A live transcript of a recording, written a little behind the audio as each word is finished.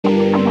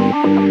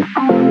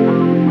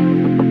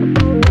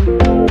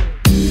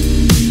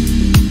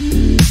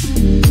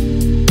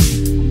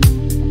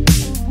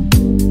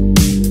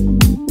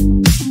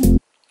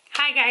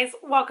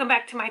Welcome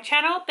back to my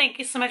channel. Thank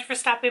you so much for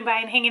stopping by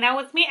and hanging out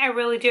with me. I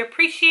really do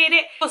appreciate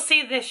it. You'll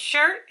see this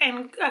shirt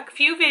in a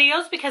few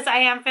videos because I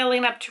am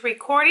filling up to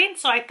recording,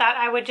 so I thought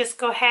I would just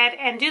go ahead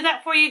and do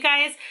that for you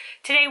guys.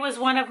 Today was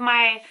one of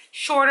my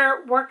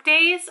shorter work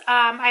days.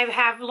 I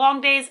have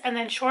long days and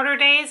then shorter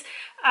days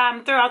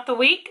throughout the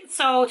week.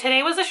 So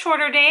today was a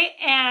shorter day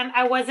and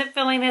I wasn't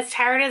feeling as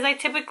tired as I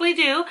typically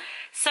do.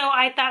 So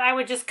I thought I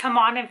would just come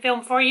on and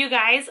film for you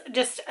guys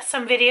just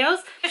some videos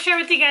to share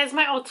with you guys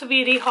my Ulta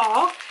Beauty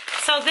haul.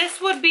 So this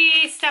would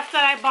be stuff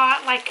that I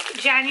bought like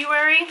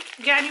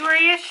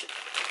January-ish.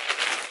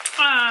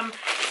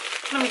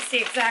 Let me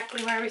see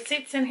exactly my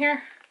receipts in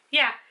here.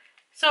 Yeah,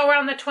 so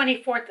around the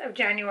 24th of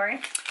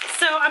January.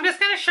 So I'm just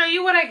going to show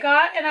you what I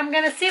got, and I'm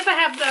going to see if I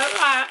have the,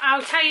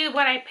 I'll tell you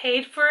what I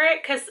paid for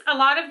it, because a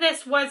lot of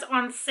this was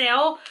on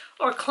sale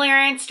or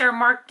clearance or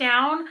marked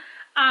down.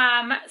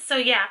 So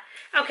yeah.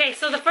 Okay,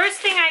 so the first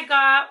thing I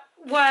got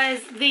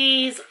was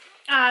these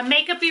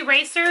makeup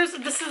erasers.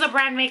 This is a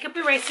brand makeup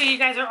eraser. You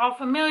guys are all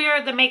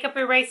familiar, the makeup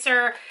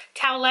eraser,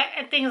 towelette,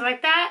 and things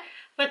like that.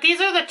 But these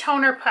are the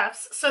toner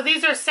puffs. So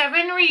these are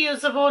 7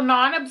 reusable,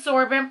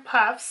 non-absorbent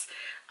puffs.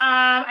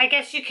 I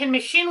guess you can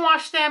machine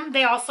wash them.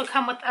 They also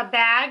come with a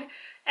bag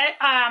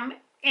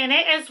in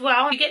it as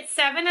well. You get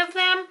 7 of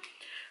them.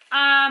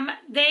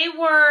 They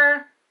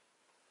were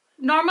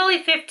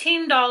normally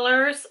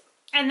 $15,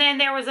 and then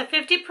there was a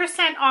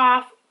 50%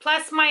 off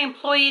plus my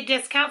employee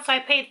discount, so I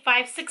paid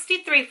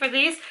 $5.63 for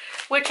these,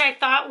 which I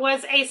thought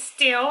was a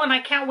steal, and I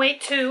can't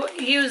wait to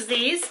use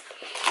these.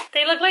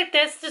 They look like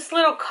this, just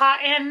little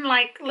cotton,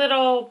 like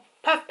little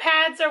puff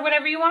pads or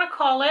whatever you want to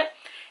call it.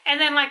 And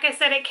then, like I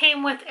said, it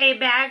came with a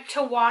bag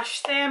to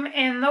wash them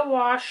in the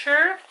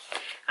washer,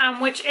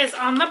 which is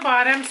on the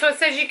bottom. So it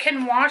says you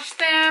can wash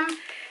them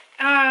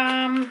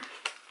and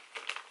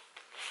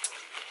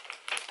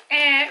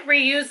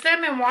reuse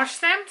them and wash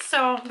them.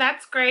 So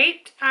that's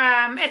great.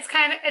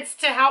 It's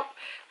to help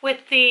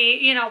with the,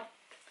 you know,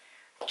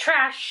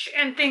 trash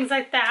and things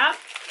like that,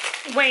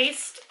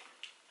 waste.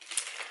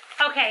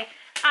 Okay,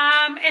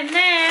 and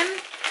then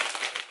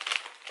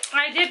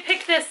I did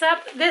pick this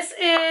up. This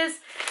is,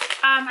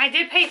 I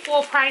did pay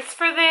full price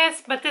for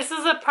this, but this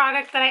is a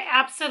product that I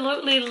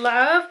absolutely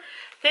love.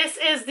 This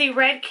is the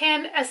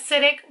Redken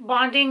Acidic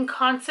Bonding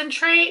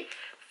Concentrate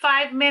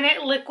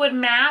 5-minute liquid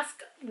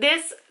mask.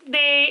 This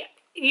they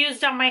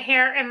used on my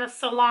hair in the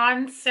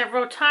salon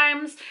several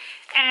times,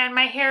 and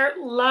my hair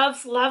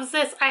loves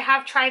this. I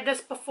have tried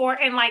this before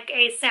in like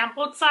a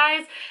sampled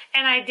size,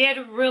 and I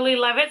did really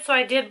love it, so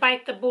I did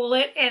bite the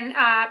bullet and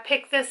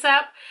pick this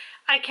up.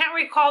 I can't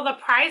recall the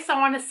price. I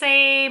want to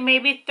say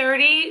maybe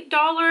 $30,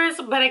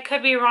 but I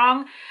could be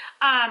wrong.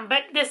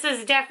 But this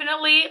is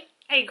definitely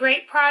a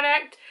great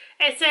product.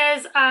 It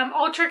says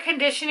Ultra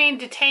Conditioning,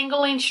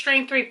 Detangling,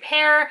 Strength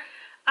Repair.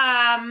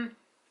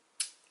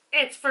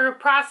 It's for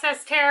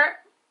processed hair,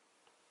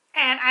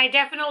 and I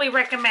definitely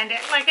recommend it.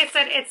 Like I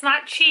said, it's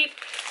not cheap,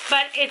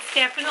 but it's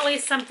definitely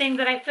something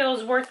that I feel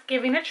is worth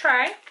giving a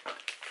try.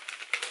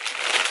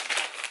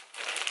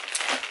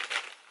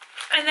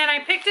 And then I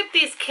picked up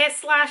these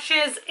Kiss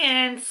Lashes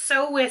in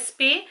So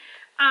Wispy.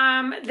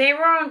 They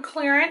were on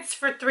clearance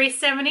for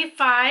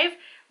 $3.75,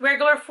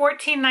 regular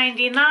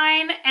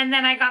 $14.99, and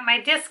then I got my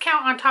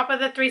discount on top of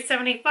the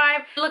 $3.75.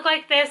 They look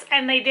like this,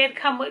 and they did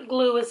come with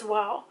glue as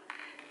well.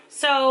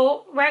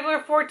 So regular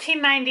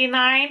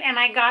 $14.99, and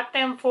I got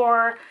them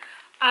for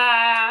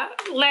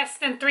less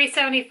than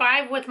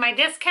 $3.75 with my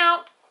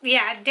discount.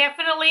 Yeah,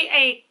 definitely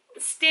a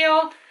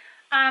steal.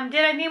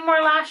 Did I need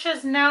more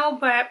lashes? No,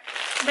 but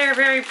they're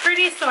very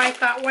pretty, so I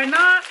thought, why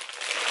not?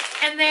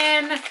 And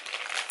then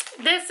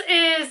this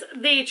is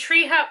the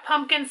Tree Hut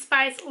Pumpkin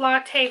Spice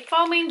Latte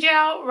Foaming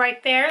Gel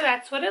right there.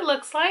 That's what it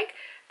looks like.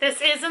 This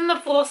is in the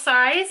full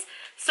size.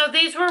 So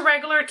these were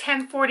regular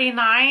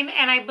 $10.49,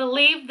 and I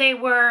believe they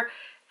were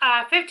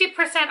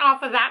 50%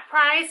 off of that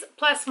price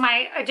plus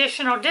my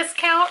additional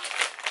discount.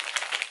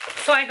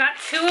 So I got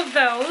 2 of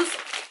those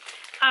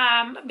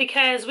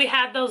because we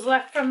had those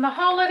left from the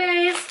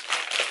holidays.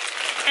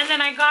 And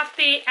then I got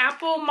the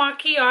Apple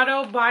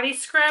Macchiato Body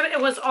Scrub.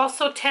 It was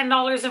also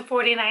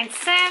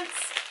 $10.49.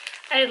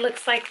 It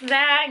looks like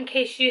that, in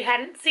case you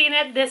hadn't seen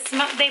it.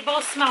 They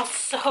both smell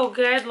so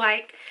good.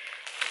 Like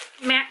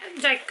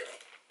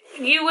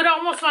you would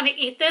almost want to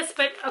eat this,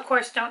 but of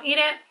course don't eat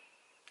it.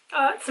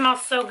 It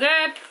smells so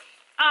good.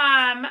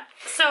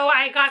 So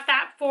I got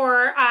that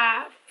for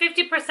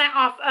 50%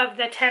 off of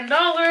the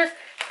 $10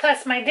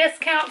 plus my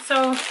discount.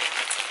 So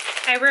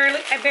I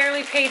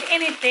barely paid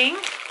anything.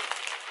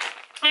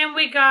 And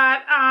we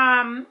got,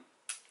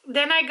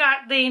 then I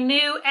got the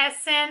new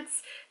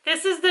Essence.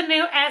 This is the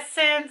new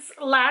Essence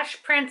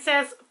Lash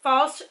Princess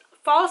False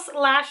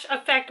Lash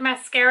Effect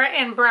Mascara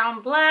in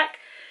Brown Black.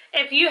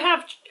 If you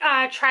have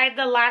tried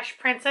the Lash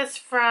Princess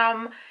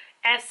from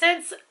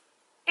Essence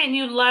and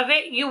you love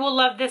it, you will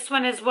love this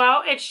one as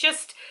well. It's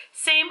just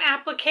same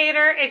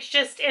applicator, it's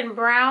just in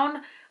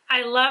brown.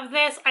 I love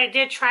this. I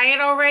did try it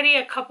already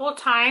a couple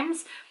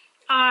times.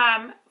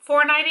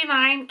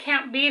 $4.99,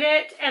 can't beat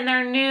it. And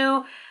their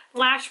new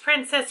Lash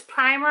Princess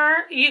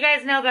primer. You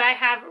guys know that I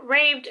have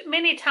raved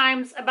many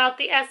times about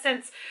the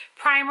Essence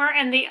primer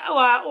and the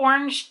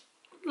orange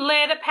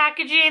lid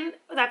packaging.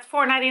 That's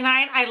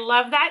 $4.99. I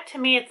love that. To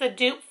me, it's a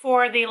dupe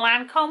for the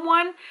Lancome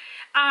one,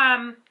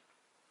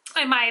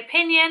 in my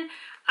opinion.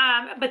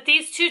 But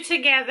these two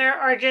together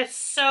are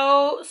just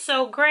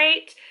so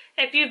great.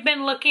 If you've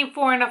been looking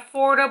for an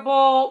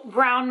affordable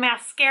brown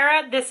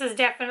mascara, this is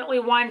definitely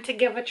one to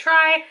give a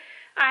try.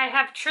 I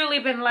have truly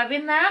been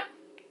loving that.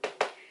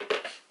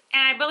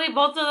 And I believe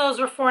both of those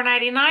were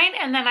 $4.99,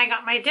 and then I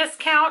got my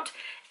discount.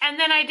 And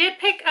then I did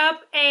pick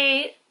up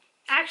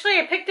actually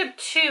I picked up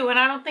two, and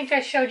I don't think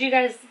I showed you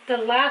guys the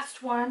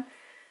last one,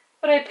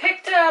 but I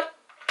picked up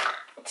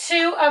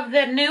two of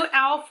the new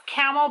e.l.f.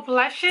 Camel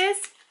blushes.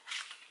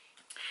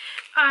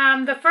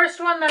 The first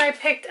one that I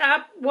picked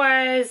up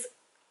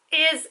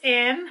is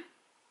in,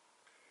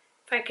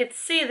 if I could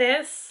see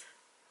this,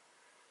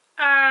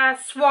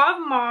 Suave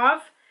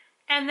Mauve,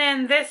 and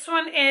then this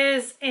one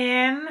is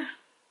in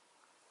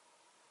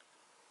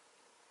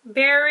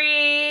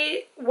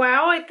Berry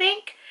Wow, I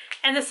think,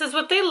 and this is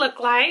what they look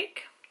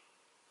like.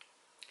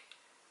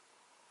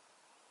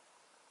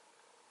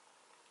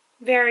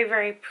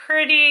 Very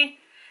pretty.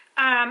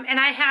 And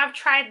I have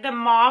tried the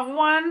mauve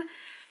one,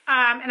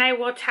 and I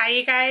will tell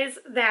you guys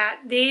that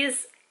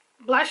these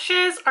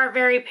blushes are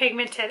very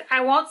pigmented.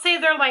 I won't say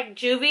they're like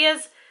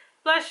Juvia's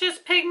blushes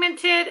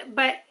pigmented,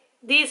 but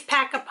these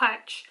pack a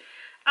punch.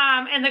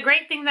 And the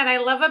great thing that I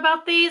love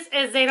about these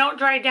is they don't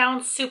dry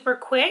down super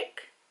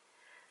quick.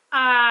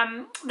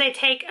 They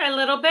take a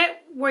little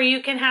bit where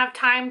you can have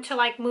time to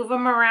like move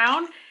them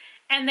around,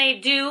 and they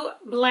do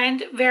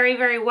blend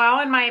very well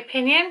in my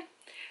opinion.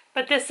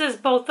 But this is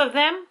both of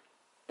them,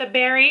 the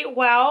Berry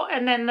Well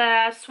and then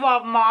the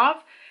Suave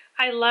Mauve.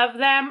 I love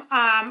them.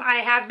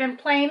 I have been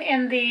playing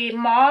in the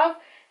mauve,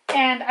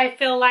 and I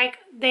feel like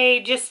they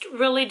just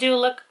really do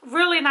look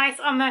really nice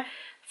on the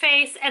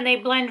face, and they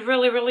blend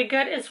really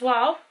good as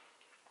well.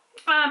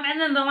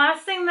 And then the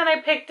last thing that I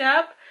picked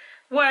up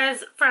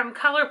was from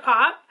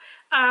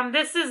ColourPop.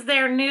 This is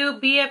their new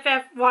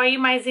BFF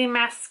Volumizing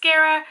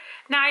Mascara.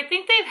 Now, I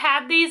think they've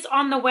had these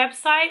on the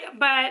website,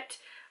 but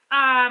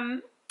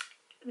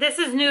this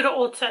is new to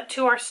Ulta,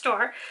 to our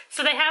store.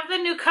 So they have the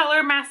new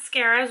color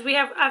mascaras. We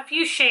have a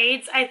few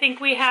shades. I think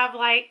we have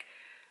like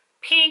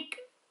pink,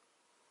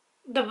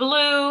 the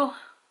blue,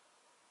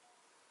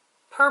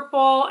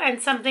 purple,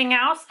 and something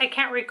else. I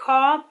can't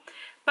recall.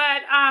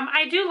 But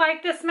I do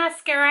like this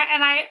mascara,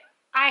 and I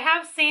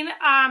have seen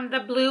the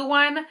blue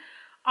one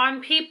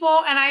on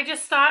people, and I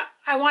just thought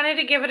I wanted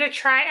to give it a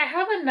try. I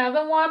have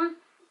another one.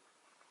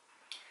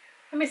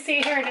 Let me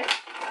see, here it is.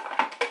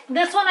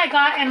 This one I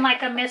got in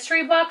like a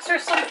mystery box or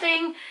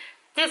something.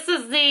 This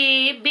is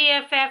the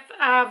BFF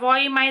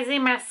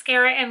Volumizing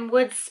Mascara in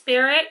Wood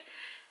Spirit,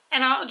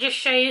 and I'll just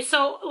show you.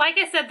 So like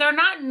I said, they're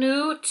not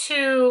new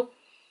to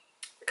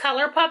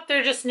ColourPop,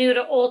 they're just new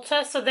to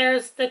Ulta. So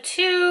there's the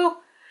two,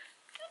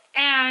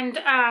 and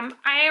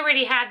I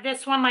already had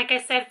this one, like I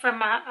said,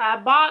 from a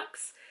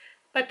box.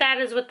 But that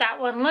is what that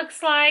one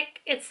looks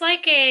like. It's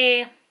like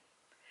a,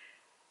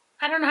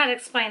 I don't know how to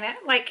explain it,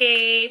 like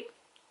a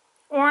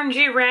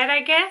orangey red,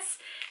 I guess.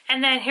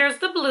 And then here's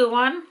the blue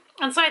one.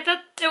 And so I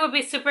thought it would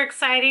be super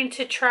exciting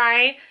to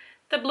try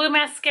the blue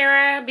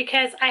mascara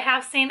because I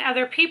have seen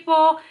other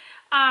people.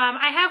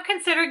 I have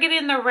considered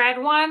getting the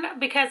red one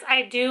because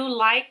I do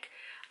like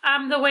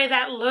the way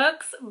that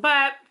looks,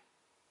 but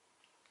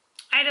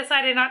I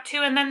decided not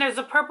to. And then there's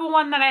a purple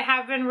one that I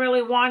have been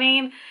really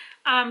wanting.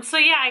 So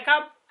yeah, I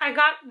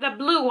got the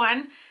blue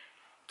one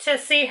to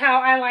see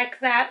how I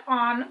like that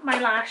on my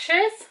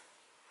lashes.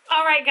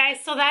 Alright guys,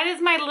 so that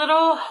is my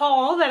little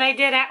haul that I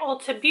did at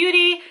Ulta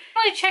Beauty.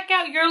 Really check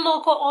out your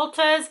local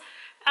Ultas,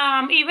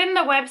 even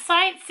the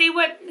website. See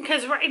what,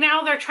 because right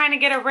now they're trying to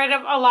get rid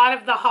of a lot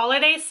of the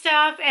holiday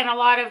stuff, and a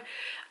lot of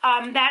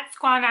that's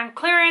gone on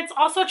clearance.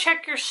 Also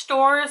check your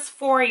stores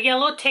for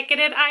yellow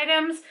ticketed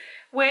items,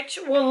 which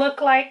will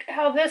look like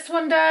how this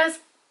one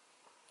does.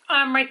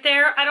 Right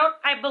there.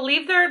 I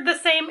believe they're the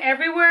same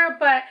everywhere,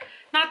 but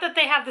not that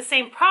they have the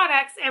same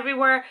products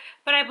everywhere,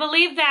 but I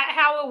believe that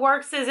how it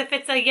works is if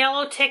it's a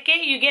yellow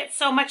ticket, you get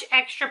so much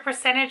extra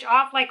percentage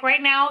off. Like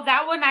right now,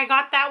 that one I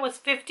got that was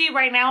 50.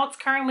 Right now it's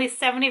currently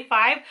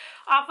 75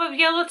 off of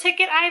yellow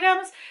ticket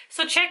items.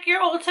 So check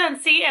your Ulta and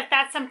see if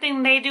that's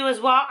something they do as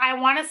well. I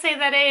want to say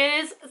that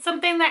it is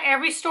something that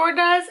every store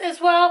does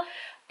as well,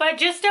 but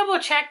just double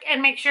check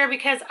and make sure,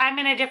 because I'm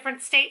in a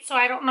different state, so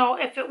I don't know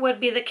if it would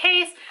be the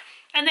case.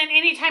 And then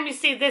anytime you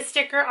see this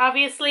sticker,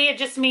 obviously it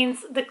just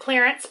means the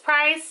clearance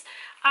price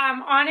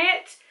on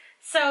it.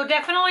 So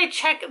definitely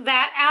check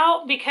that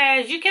out,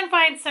 because you can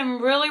find some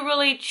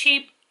really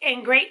cheap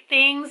and great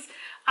things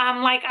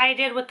like I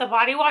did with the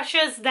body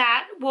washes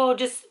that will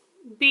just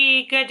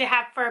be good to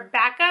have for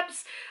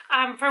backups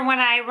for when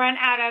I run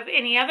out of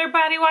any other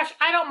body wash.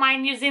 I don't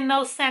mind using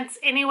those scents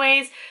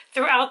anyways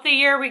throughout the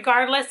year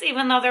regardless,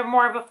 even though they're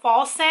more of a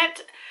fall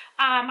scent.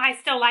 I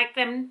still like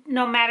them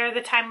no matter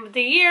the time of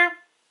the year.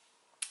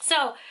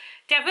 So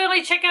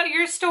definitely check out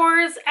your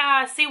stores,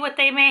 see what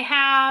they may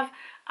have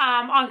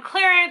on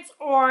clearance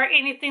or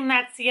anything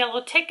that's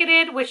yellow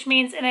ticketed, which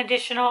means an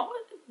additional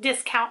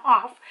discount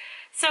off.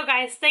 So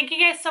guys, thank you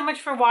guys so much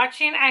for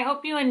watching. I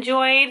hope you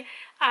enjoyed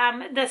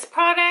this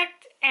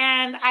product,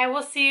 and I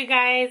will see you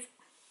guys.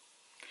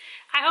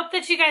 I hope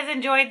that you guys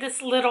enjoyed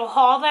this little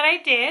haul that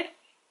I did.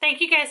 Thank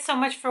you guys so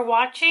much for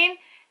watching,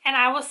 and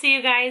I will see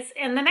you guys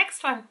in the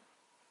next one.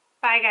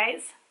 Bye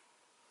guys.